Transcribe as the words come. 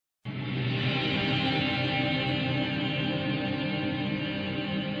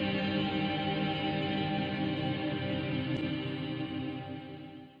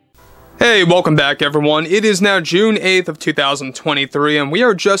Hey, welcome back everyone. It is now June 8th of 2023, and we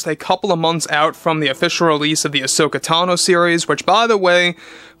are just a couple of months out from the official release of the AHSOKA Tano series, which, by the way,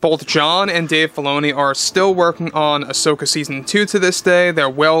 both Jon and Dave Filoni are still working on AHSOKA Season 2 to this day. They're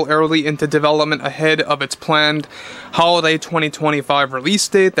well early into development ahead of its planned holiday 2025 release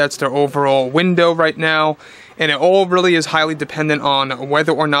date. That's their overall window right now, and it all really is highly dependent on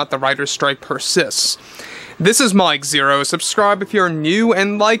whether or not the writer's strike persists. This is Mike Zero. Subscribe if you're new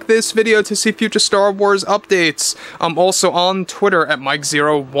and like this video to see future Star Wars updates. I'm also on Twitter at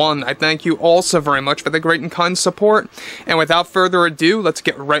Mike01. I thank you all so very much for the great and kind support. And without further ado, let's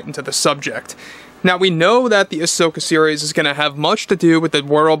get right into the subject. Now, we know that the AHSOKA series is going to have much to do with the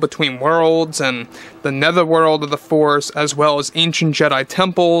world between worlds and the netherworld of the Force, as well as ancient Jedi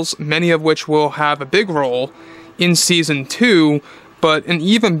temples, many of which will have a big role in Season 2, but an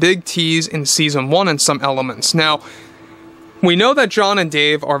even big tease in Season 1 in some elements. Now, we know that Jon and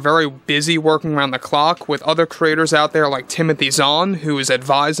Dave are very busy working around the clock with other creators out there like Timothy Zahn, who is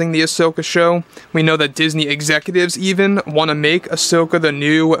advising the AHSOKA show. We know that Disney executives even want to make AHSOKA the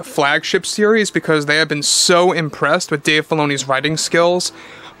new flagship series because they have been so impressed with Dave Filoni's writing skills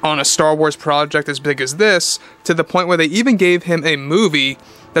on a Star Wars project as big as this, to the point where they even gave him a movie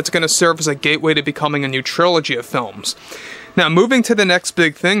that's going to serve as a gateway to becoming a new trilogy of films. Now, moving to the next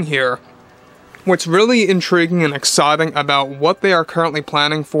big thing here, what's really intriguing and exciting about what they are currently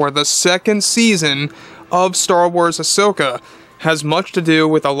planning for the second season of Star Wars AHSOKA has much to do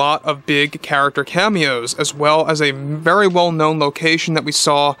with a lot of big character cameos, as well as a very well-known location that we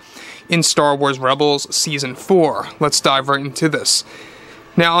saw in Star Wars Rebels Season 4. Let's dive right into this.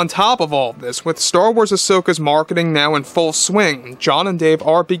 Now, on top of all of this, with Star Wars AHSOKA's marketing now in full swing, Jon and Dave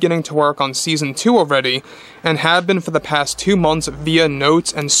are beginning to work on Season 2 already, and have been for the past 2 months via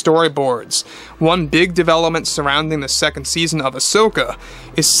notes and storyboards. One big development surrounding the second season of AHSOKA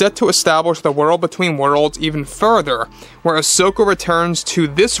is set to establish the world between worlds even further, where AHSOKA returns to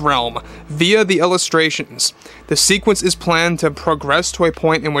this realm via the illustrations. The sequence is planned to progress to a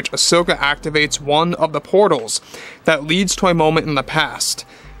point in which AHSOKA activates one of the portals that leads to a moment in the past.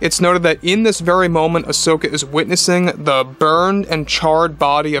 It's noted that in this very moment, AHSOKA is witnessing the burned and charred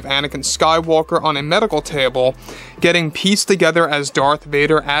body of Anakin Skywalker on a medical table, getting pieced together as Darth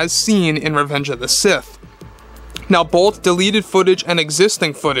Vader as seen in Revenge of the Sith. Now, both deleted footage and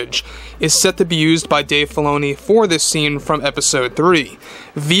existing footage is set to be used by Dave Filoni for this scene from Episode 3.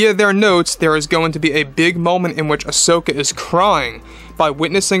 Via their notes, there is going to be a big moment in which AHSOKA is crying by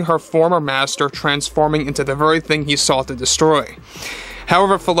witnessing her former master transforming into the very thing he sought to destroy.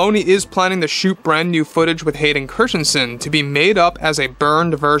 However, Filoni is planning to shoot brand new footage with Hayden Christensen to be made up as a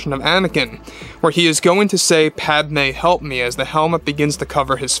burned version of Anakin, where he is going to say, "Padme, help me," as the helmet begins to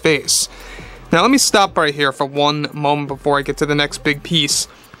cover his face. Now, let me stop right here for one moment before I get to the next big piece.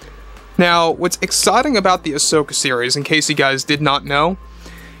 Now, what's exciting about the AHSOKA series, in case you guys did not know,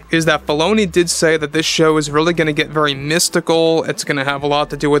 is that Filoni did say that this show is really going to get very mystical. It's going to have a lot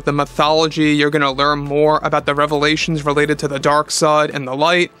to do with the mythology. You're going to learn more about the revelations related to the dark side and the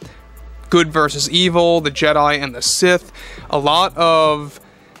light, good versus evil, the Jedi and the Sith. A lot of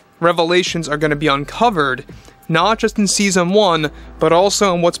revelations are going to be uncovered, not just in Season 1, but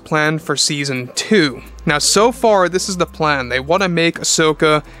also in what's planned for Season 2. Now, so far, this is the plan. They want to make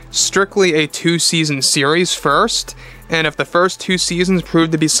AHSOKA strictly a 2-season series first, and if the first 2 seasons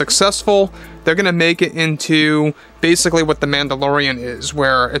prove to be successful, they're going to make it into basically what The Mandalorian is,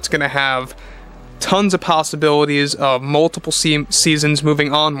 where it's going to have tons of possibilities of multiple seasons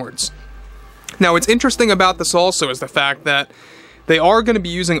moving onwards. Now, what's interesting about this also is the fact that they are going to be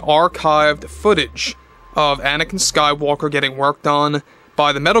using archived footage of Anakin Skywalker getting worked on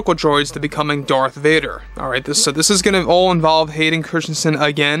by the medical droids to becoming Darth Vader. Alright, so this is going to all involve Hayden Christensen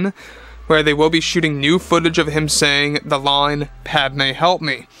again, where they will be shooting new footage of him saying the line, "Padme, help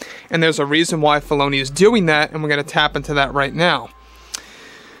me." And there's a reason why Filoni is doing that, and we're going to tap into that right now.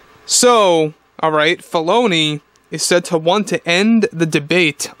 So, alright, Filoni is said to want to end the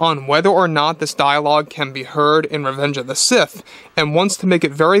debate on whether or not this dialogue can be heard in Revenge of the Sith, and wants to make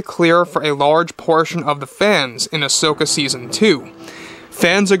it very clear for a large portion of the fans in AHSOKA Season 2.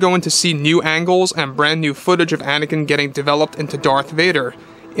 Fans are going to see new angles and brand new footage of Anakin getting developed into Darth Vader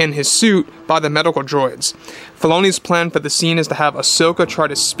in his suit by the medical droids. Filoni's plan for the scene is to have AHSOKA try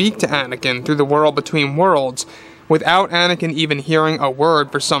to speak to Anakin through the world between worlds, without Anakin even hearing a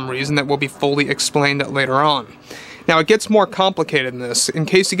word for some reason that will be fully explained later on. Now, it gets more complicated than this. In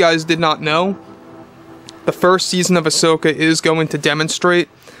case you guys did not know, the first season of AHSOKA is going to demonstrate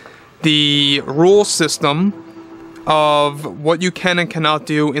the rule system of what you can and cannot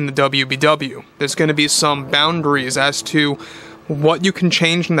do in the WBW. There's going to be some boundaries as to what you can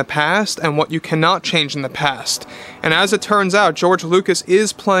change in the past and what you cannot change in the past. And as it turns out, George Lucas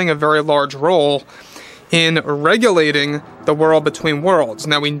is playing a very large role in regulating the world between worlds.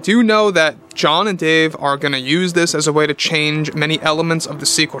 Now, we do know that John and Dave are going to use this as a way to change many elements of the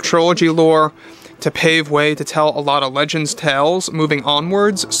sequel trilogy lore, to pave way to tell a lot of Legends tales moving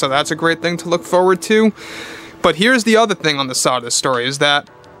onwards, so that's a great thing to look forward to. But here's the other thing on the side of the story, is that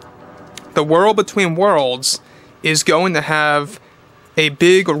the world between worlds is going to have a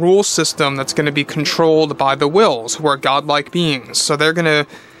big rule system that's going to be controlled by the Wills, who are godlike beings. So they're going to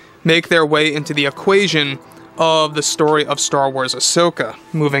make their way into the equation of the story of Star Wars Ahsoka.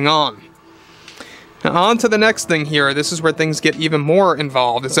 Moving on. Now on to the next thing here. This is where things get even more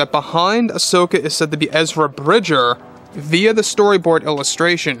involved, is that behind Ahsoka is said to be Ezra Bridger via the storyboard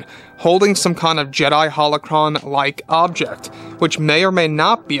illustration, holding some kind of Jedi holocron-like object, which may or may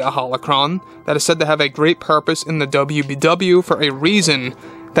not be a holocron, that is said to have a great purpose in the WBW for a reason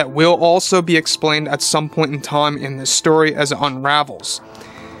that will also be explained at some point in time in this story as it unravels.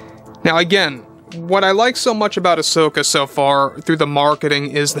 Now again, what I like so much about Ahsoka so far through the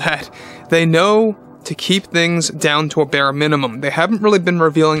marketing is that they know to keep things down to a bare minimum. They haven't really been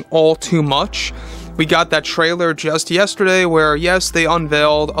revealing all too much. We got that trailer just yesterday where, yes, they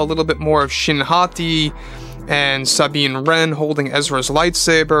unveiled a little bit more of Shin Hati and Sabine Wren holding Ezra's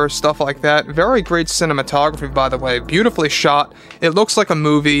lightsaber, stuff like that. Very great cinematography, by the way. Beautifully shot. It looks like a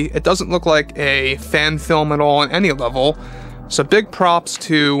movie. It doesn't look like a fan film at all on any level. So big props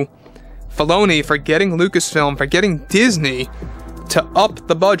to Filoni for getting Lucasfilm, for getting Disney to up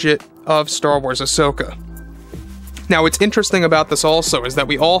the budget of Star Wars Ahsoka. Now, what's interesting about this also is that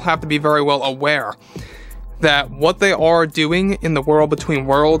we all have to be very well aware that what they are doing in the world between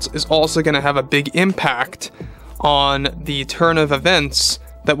worlds is also going to have a big impact on the turn of events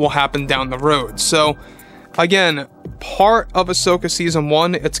that will happen down the road. So, again, part of Ahsoka Season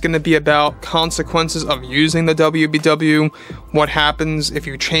 1, it's going to be about consequences of using the WBW, what happens if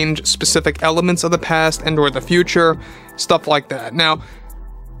you change specific elements of the past and or the future, stuff like that. Now,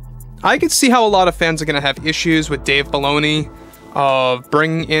 I could see how a lot of fans are going to have issues with Dave Filoni of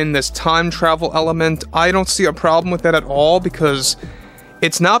bringing in this time travel element. I don't see a problem with that at all, because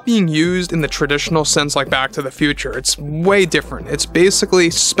it's not being used in the traditional sense like Back to the Future. It's way different. It's basically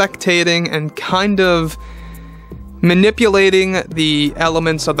spectating and kind of manipulating the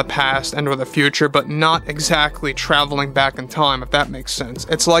elements of the past and or the future, but not exactly traveling back in time, if that makes sense.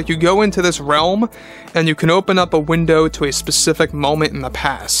 It's like you go into this realm and you can open up a window to a specific moment in the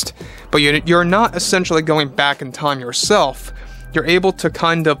past, but you're not essentially going back in time yourself. You're able to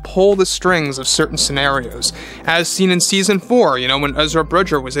kind of pull the strings of certain scenarios, as seen in Season 4, you know, when Ezra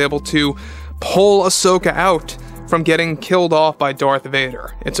Bridger was able to pull Ahsoka out from getting killed off by Darth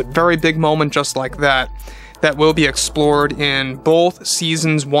Vader. It's a very big moment just like that, that will be explored in both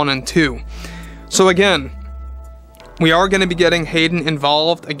Seasons 1 and 2. So again, we are going to be getting Hayden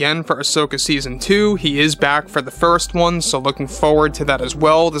involved again for Ahsoka Season 2. He is back for the first one, so looking forward to that as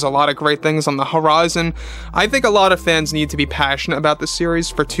well. There's a lot of great things on the horizon. I think a lot of fans need to be passionate about this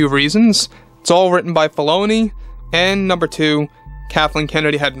series for two reasons. It's all written by Filoni, and number two, Kathleen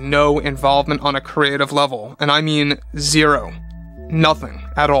Kennedy had no involvement on a creative level, and I mean zero. Nothing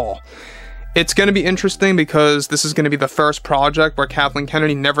at all. It's going to be interesting because this is going to be the first project where Kathleen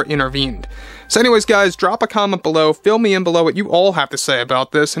Kennedy never intervened. So anyways, guys, drop a comment below, fill me in below what you all have to say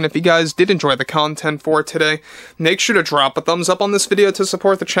about this, and if you guys did enjoy the content for today, make sure to drop a thumbs up on this video to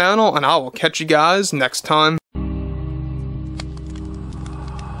support the channel, and I will catch you guys next time.